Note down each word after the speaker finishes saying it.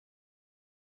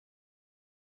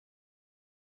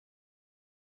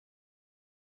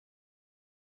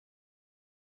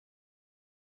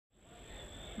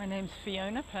My name's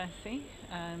Fiona Percy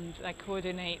and I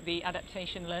coordinate the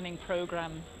adaptation learning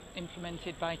program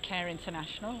implemented by CARE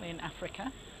International in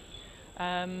Africa.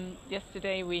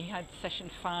 Yesterday we had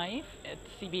session 5 at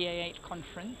CBA8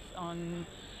 conference on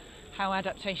how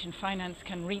adaptation finance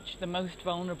can reach the most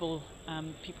vulnerable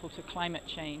people to climate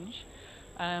change.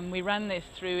 We ran this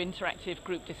through interactive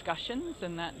group discussions,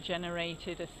 and that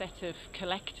generated a set of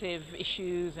collective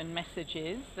issues and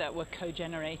messages that were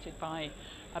co-generated by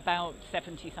about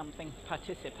 70-something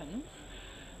participants.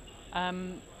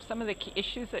 Some of the key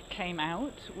issues that came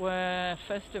out were,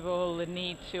 first of all, the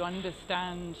need to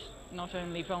understand not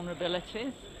only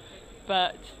vulnerabilities,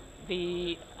 but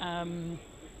the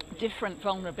different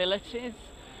vulnerabilities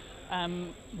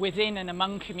within and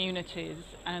among communities,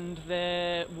 and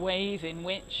the ways in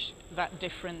which that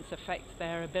difference affects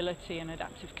their ability and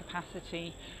adaptive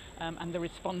capacity, and the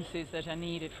responses that are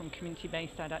needed from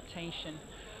community-based adaptation.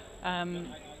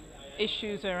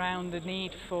 Issues around the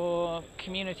need for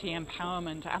community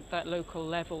empowerment at that local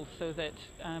level, so that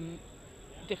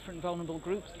different vulnerable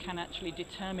groups can actually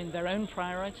determine their own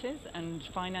priorities and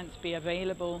finance be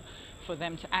available for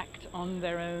them to act on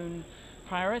their own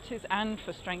priorities and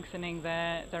for strengthening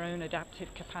their own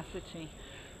adaptive capacity.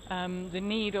 The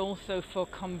need also for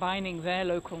combining their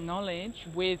local knowledge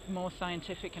with more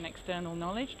scientific and external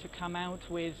knowledge to come out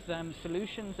with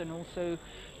solutions, and also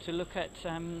to look at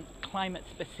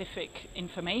climate-specific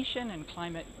information and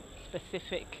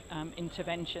climate-specific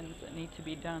interventions that need to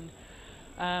be done.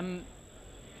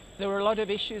 There were a lot of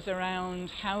issues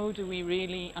around how do we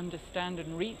really understand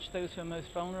and reach those who are most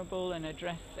vulnerable and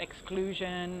address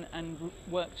exclusion and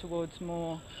work towards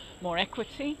more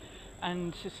equity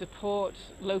and to support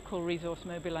local resource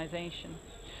mobilization.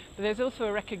 But there's also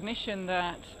a recognition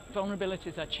that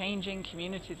vulnerabilities are changing,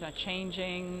 communities are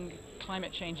changing,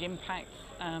 climate change impacts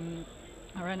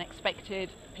are unexpected,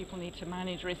 people need to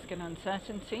manage risk and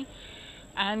uncertainty.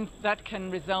 And that can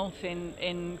result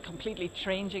in completely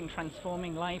changing,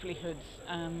 transforming livelihoods,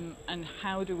 and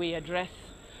how do we address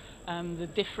the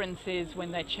differences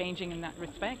when they're changing in that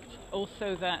respect.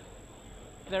 Also that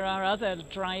there are other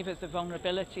drivers of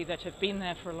vulnerability that have been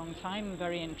there for a long time,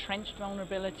 very entrenched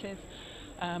vulnerabilities,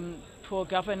 poor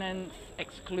governance,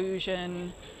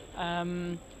 exclusion,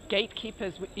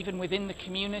 gatekeepers even within the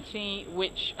community,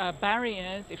 which are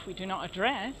barriers. If we do not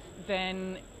address,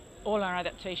 then all our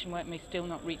adaptation work may still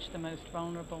not reach the most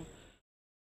vulnerable.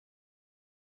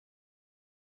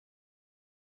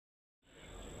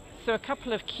 So a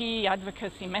couple of key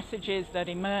advocacy messages that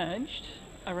emerged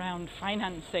around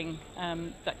financing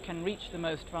that can reach the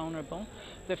most vulnerable.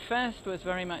 The first was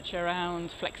very much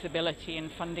around flexibility in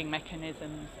funding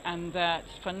mechanisms, and that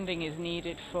funding is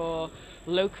needed for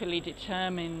locally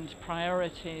determined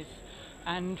priorities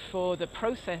and for the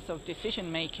process of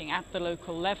decision making at the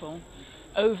local level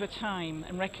over time,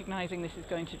 and recognizing this is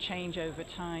going to change over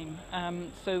time.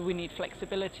 So we need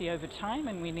flexibility over time,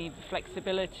 and we need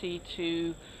flexibility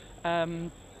to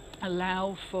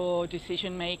allow for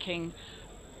decision making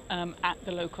at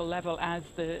the local level as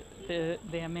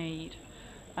they are made.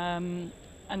 And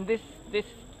this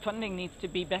funding needs to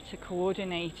be better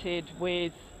coordinated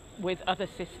with other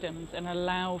systems and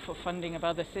allow for funding of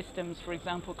other systems, for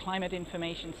example climate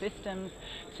information systems,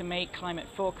 to make climate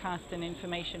forecast and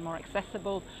information more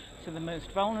accessible to the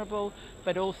most vulnerable,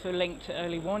 but also linked to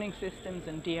early warning systems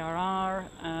and DRR,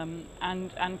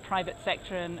 and private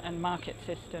sector and market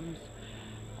systems.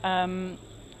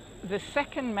 The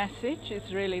second message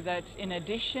is really that in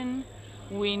addition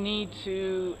we need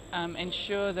to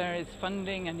ensure there is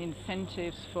funding and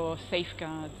incentives for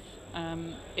safeguards.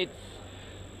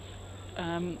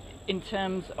 In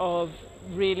terms of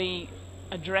really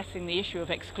addressing the issue of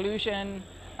exclusion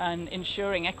and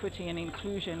ensuring equity and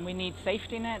inclusion, we need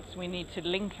safety nets. We need to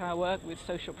link our work with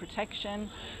social protection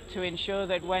to ensure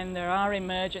that when there are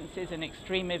emergencies and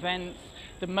extreme events,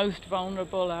 the most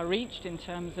vulnerable are reached in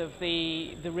terms of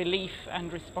the relief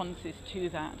and responses to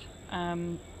that.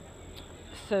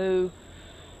 So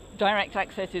direct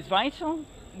access is vital.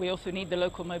 We also need the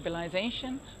local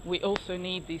mobilization. We also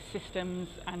need these systems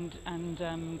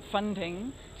and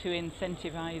funding to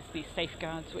incentivize these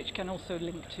safeguards, which can also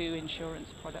link to insurance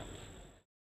products.